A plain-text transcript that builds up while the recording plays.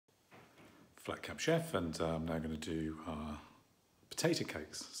Flat Cap Chef, and I'm now going to do potato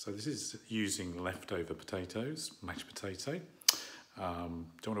cakes. So this is using leftover potatoes, mashed potato.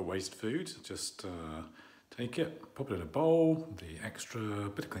 Don't want to waste food, just take it, pop it in a bowl, the extra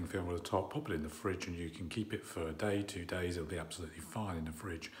bit of cling film on the top, pop it in the fridge, and you can keep it for a day, 2 days, it'll be absolutely fine in the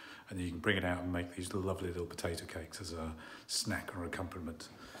fridge. And then you can bring it out and make these lovely little potato cakes as a snack or accompaniment.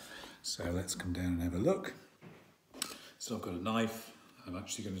 So let's come down and have a look. So I've got a knife. I'm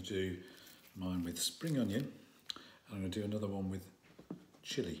actually going to do mine with spring onion, and I'm going to do another one with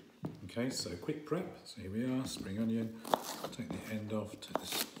chilli. Okay, so quick prep. So here we are, spring onion. Take the end off, take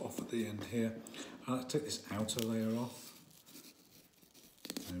this off at the end here. I like to take this outer layer off.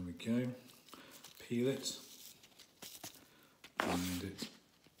 There we go. Peel it, and it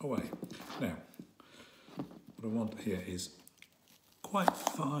away. Now, what I want here is quite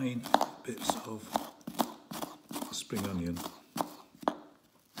fine bits of spring onion.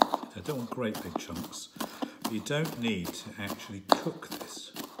 I don't want great big chunks, but you don't need to actually cook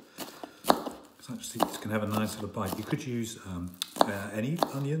this. Actually, it can have a nice little bite. You could use any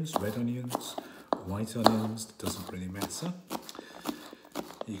onions, red onions, white onions, it doesn't really matter.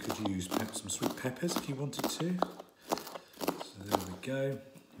 You could use perhaps some sweet peppers if you wanted to. So there we go.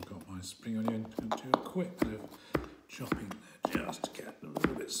 I've got my spring onion. I'm going to do a quick bit of chopping there just to get it a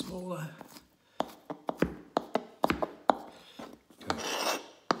little bit smaller.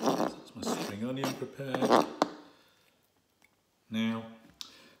 Onion prepared. Now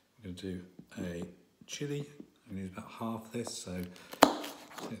I'm going to do a chilli. I'm going to use about half this, so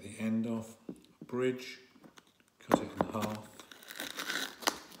take the end off, bridge, cut it in half.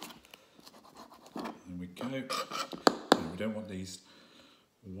 There we go. Now we don't want these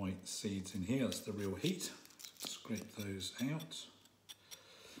white seeds in here, that's the real heat. So scrape those out.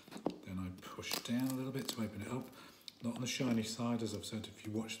 Then I push down a little bit to open it up. Not on the shiny side, as I've said if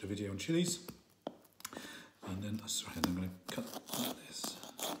you watched the video on chilies. And then, sorry, I'm going to cut like this,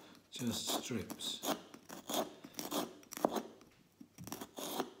 just strips.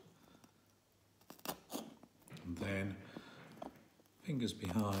 And then, fingers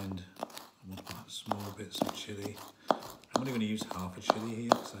behind, I want to put small bits of chilli. I'm only going to use half a chilli here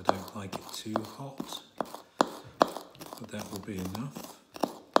because I don't like it too hot, but that will be enough.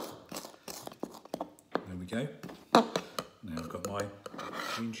 There we go. Now I've got my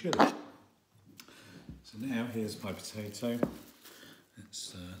green chilli. So now here's my potato.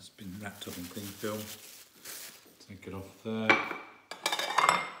 It's been wrapped up in cling film. Take it off there.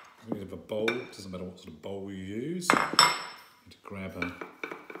 A bit of a bowl. Doesn't matter what sort of bowl you use. I'm going to grab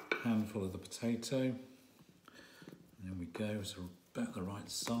a handful of the potato. There we go. It's about the right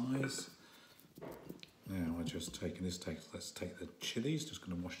size. Now I'm just taking this. Let's take the chilies. Just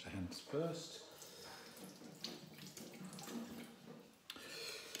going to wash the hands first.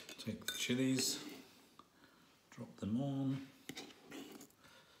 Take the chilies, drop them on,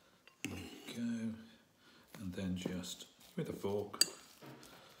 there we go, and then just with a fork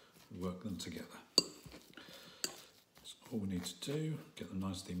work them together. That's all we need to do, get them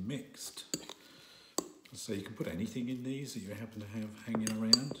nicely mixed. So you can put anything in these that you happen to have hanging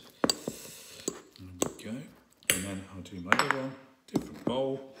around. There we go, and then I'll do my other one, different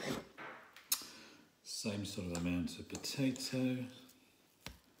bowl, same sort of amount of potato.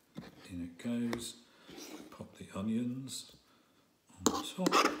 In it goes, pop the onions on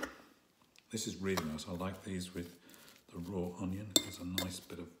top. This is really nice, I like these with the raw onion. There's a nice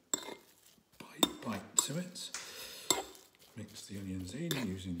bit of bite to it. Mix the onions in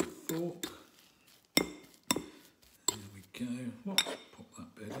using the fork. There we go, pop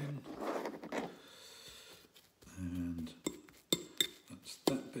that bit in. And that's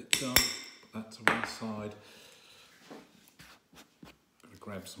that bit done, put that to one side.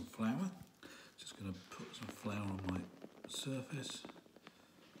 Grab some flour, just going to put some flour on my surface.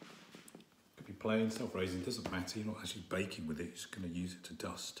 Could be plain, self-raising, doesn't matter, you're not actually baking with it, you're just going to use it to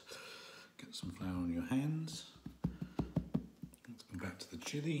dust. Get some flour on your hands. Let's go back to the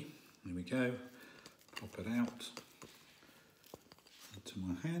chilli, there we go, pop it out into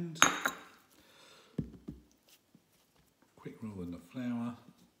my hand. Quick roll in the flour,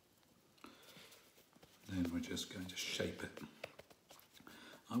 then we're just going to shape it.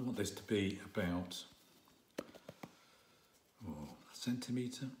 I want this to be about a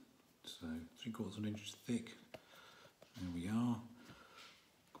centimetre, so 3/4 of an inch thick. There we are.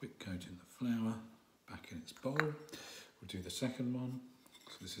 Quick coat in the flour, back in its bowl. We'll do the second one.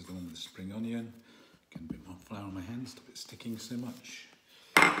 So this is the one with the spring onion. Getting a bit more flour on my hands, stop it sticking so much.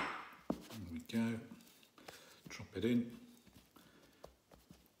 There we go. Drop it in.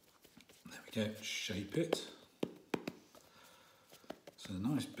 There we go. Shape it. So So the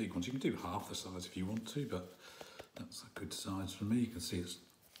nice big ones, you can do half the size if you want to, but that's a good size for me. You can see it's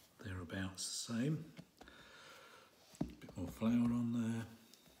thereabouts the same. A bit more flour on there.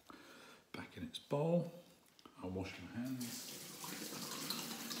 Back in its bowl. I'll wash my hands.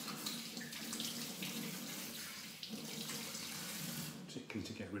 Particularly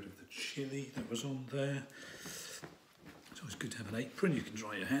to get rid of the chilli that was on there. It's always good to have an apron, you can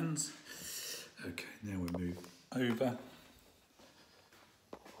dry your hands. Okay, now we move over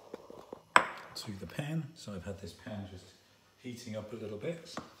to the pan. So I've had this pan just heating up a little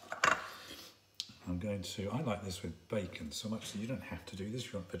bit. I like this with bacon, so much that you don't have to do this.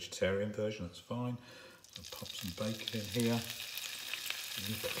 If you want a vegetarian version, that's fine. I'll pop some bacon in here. And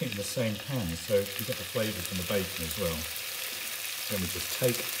you cook it in the same pan, so you get the flavour from the bacon as well. Then we just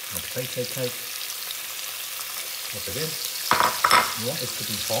take our potato cake, pop it in. You want this to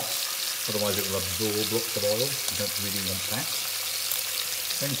be hot, otherwise it will absorb lots of oil. You don't really want that.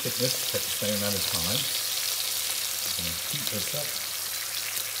 Same thickness, take the same amount of time. I'm going to heat this up.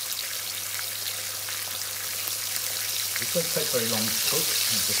 It won't take very long to cook.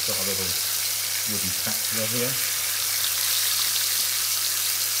 I've just got a little wooden spatula here.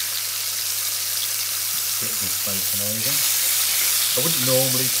 Get this bacon over. I wouldn't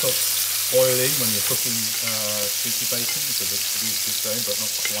normally put oil in when you're cooking cheesy bacon because it produces its own, but not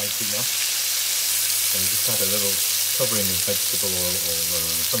quite enough. So you just add a little covering of vegetable oil or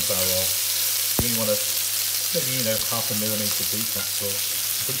sunflower oil. You only want to maybe half a millimetre deep, that's all.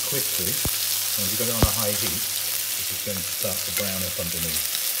 Pretty quickly. And if you've got it on a high heat, this is going to start to brown up underneath.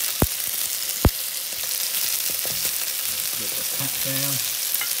 Let the pat down,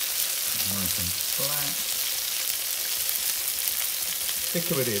 nice and flat. The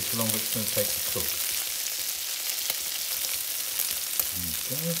thicker it is, the longer it's going to take to cook. There you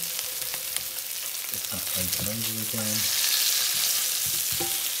go. Get that bacon over again.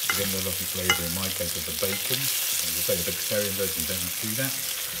 Again, the lovely flavour in my case of the bacon. As I say, the vegetarian version, you don't need to do that.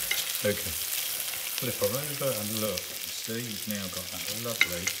 Okay. Flip her over and look, you see, you've now got that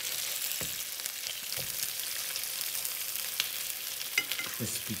lovely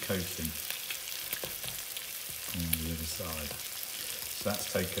crispy coating on the other side. So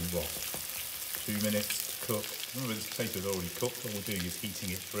that's taken, what, 2 minutes to cook. Remember, this potato's already cooked, all we're doing is heating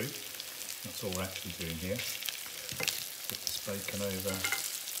it through. That's all we're actually doing here. Put this bacon over.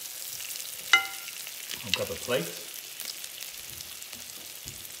 I'll grab a plate.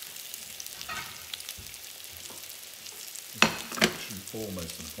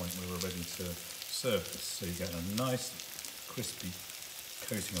 Almost to the point where we're ready to serve this. So you get a nice crispy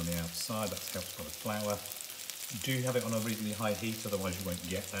coating on the outside. That's helped by the flour. You do have it on a reasonably high heat, otherwise you won't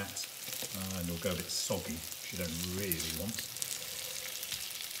get that, and it'll go a bit soggy, which you don't really want.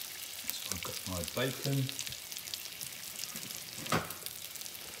 So I've got my bacon.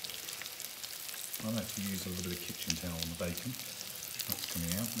 I like to use a little bit of kitchen towel on the bacon. That's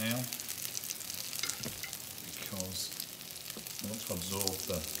coming out now because I want to absorb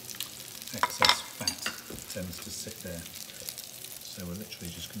the excess fat that tends to sit there. So we're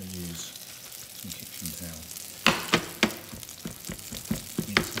literally just going to use some kitchen towel.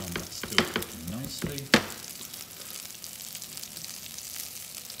 Meantime, that's still cooking nicely.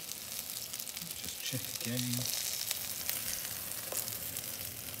 Just check again.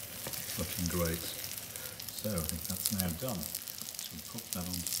 Looking great. So I think that's now done. So we pop that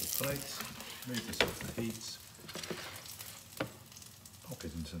onto the plate, move this off the heat. Pop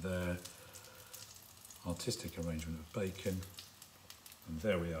it into there, artistic arrangement of bacon, and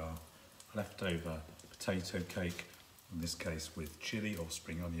there we are, leftover potato cake, in this case with chilli or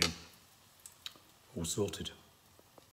spring onion, all sorted.